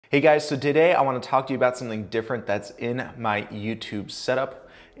Hey guys, so today I want to talk to you about something different that's in my YouTube setup.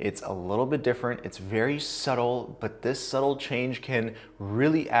 It's a little bit different, it's very subtle, but this subtle change can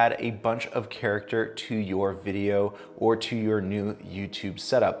really add a bunch of character to your video or to your new YouTube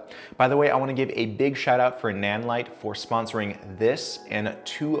setup. By the way, I want to give a big shout out for Nanlite for sponsoring this and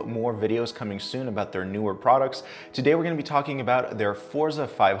 2 more videos coming soon about their newer products. Today we're going to be talking about their Forza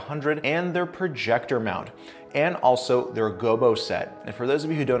 500 and their projector mount, and also their gobo set. And for those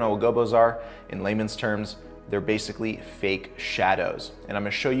of you who don't know what gobos are, in layman's terms, they're basically fake shadows. And I'm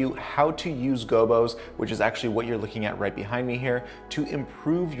gonna show you how to use gobos, which is actually what you're looking at right behind me here, to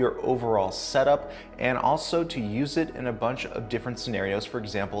improve your overall setup and also to use it in a bunch of different scenarios. For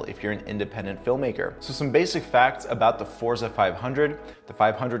example, if you're an independent filmmaker. So some basic facts about the Forza 500. The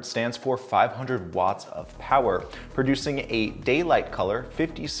 500 stands for 500 watts of power, producing a daylight color,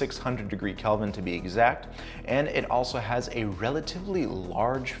 5600 degree Kelvin to be exact. And it also has a relatively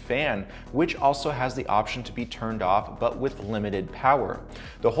large fan, which also has the option to be turned off, but with limited power.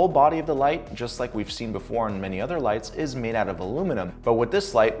 The whole body of the light, just like we've seen before on many other lights, is made out of aluminum. But with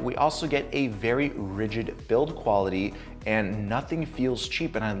this light, we also get a very rigid build quality and nothing feels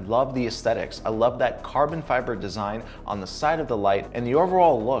cheap, and I love the aesthetics. I love that carbon fiber design on the side of the light, and the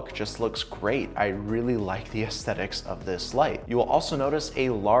overall look just looks great. I really like the aesthetics of this light. You will also notice a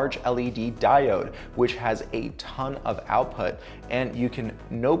large LED diode, which has a ton of output, and you can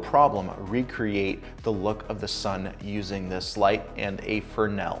no problem recreate the look of the sun using this light and a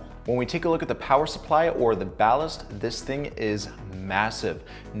Fresnel. When we take a look at the power supply or the ballast, this thing is massive.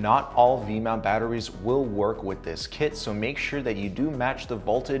 Not all V-mount batteries will work with this kit, so make sure that you do match the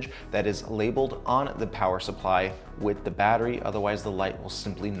voltage that is labeled on the power supply with the battery, otherwise the light will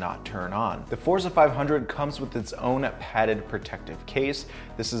simply not turn on. The Forza 500 comes with its own padded protective case.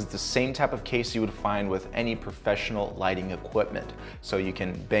 This is the same type of case you would find with any professional lighting equipment, so you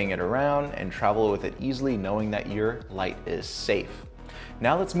can bang it around and travel with it easily knowing that your light is safe.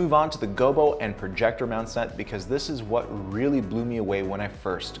 Now let's move on to the gobo and projector mount set, because this is what really blew me away when I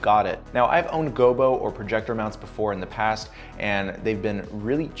first got it. Now I've owned gobo or projector mounts before in the past, and they've been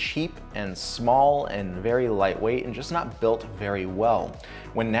really cheap and small and very lightweight and just not built very well.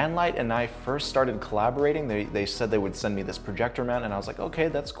 When Nanlite and I first started collaborating, they said they would send me this projector mount, and I was like, okay,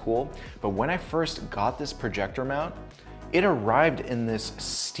 that's cool. But when I first got this projector mount, it arrived in this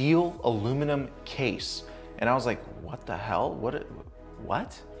steel aluminum case. And I was like, what the hell?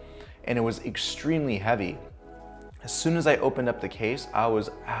 What? And it was extremely heavy. As soon as I opened up the case, I was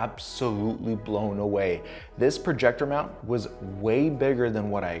absolutely blown away. This projector mount was way bigger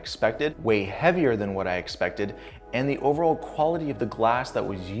than what I expected, way heavier than what I expected, and the overall quality of the glass that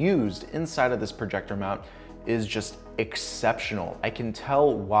was used inside of this projector mount is just exceptional. I can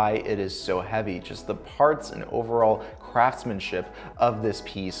tell why it is so heavy. Just the parts and overall craftsmanship of this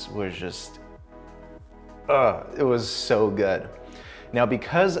piece was just, it was so good. Now,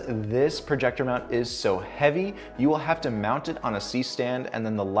 because this projector mount is so heavy, you will have to mount it on a C-stand, and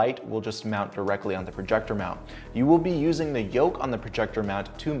then the light will just mount directly on the projector mount. You will be using the yoke on the projector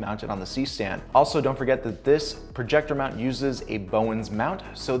mount to mount it on the C-stand. Also, don't forget that this projector mount uses a Bowens mount,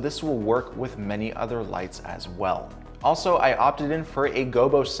 so this will work with many other lights as well. Also, I opted in for a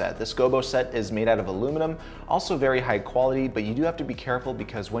gobo set. This gobo set is made out of aluminum, also very high quality, but you do have to be careful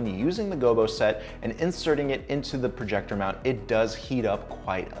because when you're using the gobo set and inserting it into the projector mount, it does heat up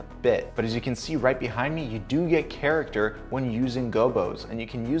quite a bit. But as you can see right behind me, you do get character when using gobos, and you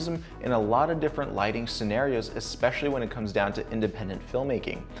can use them in a lot of different lighting scenarios, especially when it comes down to independent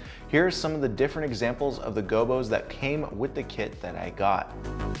filmmaking. Here are some of the different examples of the gobos that came with the kit that I got.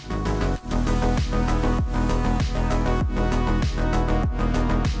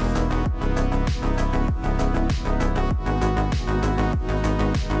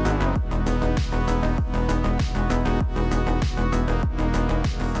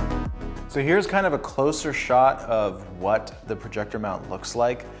 So here's kind of a closer shot of what the projector mount looks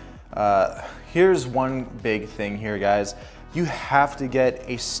like. Here's one big thing here, guys. You have to get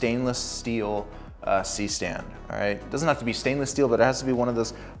a stainless steel C-stand, all right? It doesn't have to be stainless steel, but it has to be one of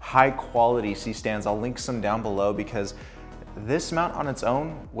those high quality C-stands. I'll link some down below because this mount on its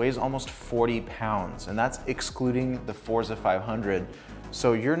own weighs almost 40 pounds, and that's excluding the Forza 500.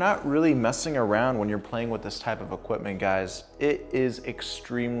 So you're not really messing around when you're playing with this type of equipment, guys. It is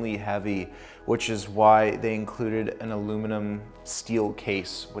extremely heavy, which is why they included an aluminum steel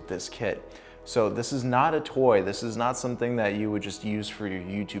case with this kit. So this is not a toy. This is not something that you would just use for your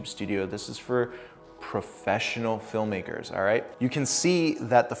YouTube studio. This is for professional filmmakers, all right? You can see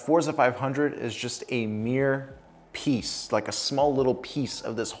that the Forza 500 is just a mere piece, like a small little piece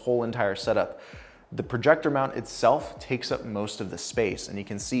of this whole entire setup. The projector mount itself takes up most of the space, and you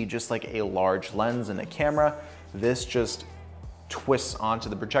can see just like a large lens and a camera, this just twists onto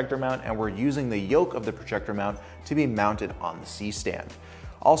the projector mount, and we're using the yoke of the projector mount to be mounted on the C-stand.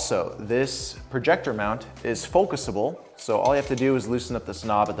 Also, this projector mount is focusable, so all you have to do is loosen up this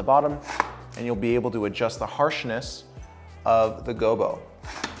knob at the bottom and you'll be able to adjust the harshness of the gobo.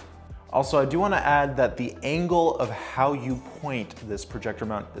 Also, I do want to add that the angle of how you point this projector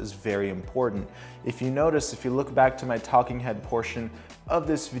mount is very important. If you notice, if you look back to my talking head portion of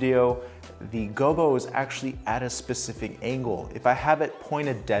this video, the gobo is actually at a specific angle. If I have it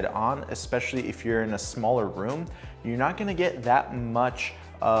pointed dead on, especially if you're in a smaller room, you're not going to get that much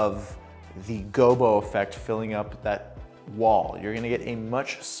of the gobo effect filling up that wall. You're going to get a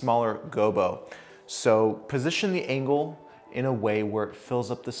much smaller gobo. So position the angle in a way where it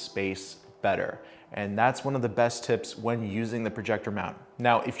fills up the space better. And that's one of the best tips when using the projector mount.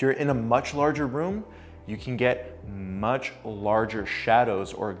 Now, if you're in a much larger room, you can get much larger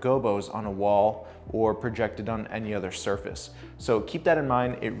shadows or gobos on a wall or projected on any other surface. So keep that in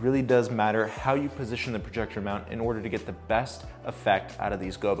mind. It really does matter how you position the projector mount in order to get the best effect out of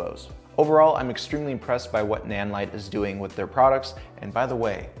these gobos. Overall, I'm extremely impressed by what Nanlite is doing with their products. And by the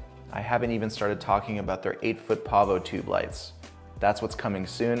way, I haven't even started talking about their 8-foot Pavo tube lights. That's what's coming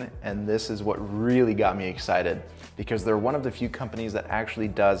soon, and this is what really got me excited because they're one of the few companies that actually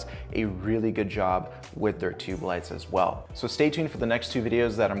does a really good job with their tube lights as well. So stay tuned for the next 2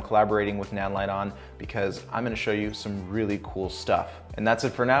 videos that I'm collaborating with Nanlite on because I'm gonna show you some really cool stuff. And that's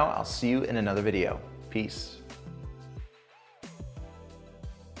it for now. I'll see you in another video. Peace.